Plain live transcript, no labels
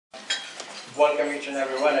welcome each and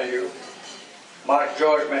every one of you. Mark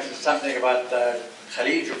George mentioned something about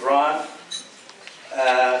Khalil Gibran.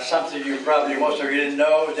 Something you probably, most of you didn't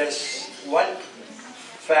know. There's one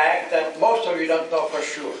fact that most of you don't know for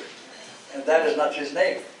sure, and that is not his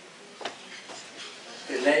name.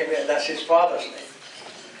 His name, that's his father's name.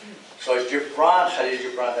 So Gibran, Khalil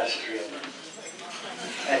Gibran, that's his real name.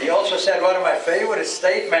 And he also said one of my favorite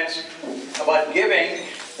statements about giving,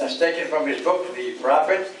 that's taken from his book, The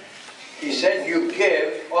Prophet. He said, you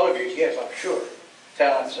give, all of you give, I'm sure,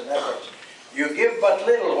 talents and efforts. You give but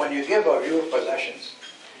little when you give of your possessions.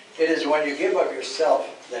 It is when you give of yourself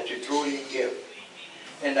that you truly give.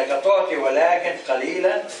 إنك تعطي ولكن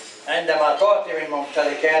قليلا عندما تعطي من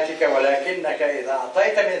ممتلكاتك ولكنك إذا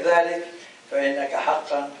أعطيت من ذلك فإنك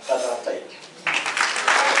حقا قد أعطيت.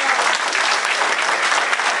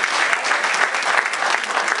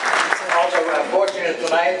 Also, we're fortunate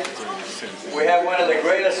tonight. We have one of the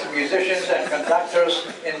greatest musicians and conductors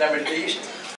in the Middle East.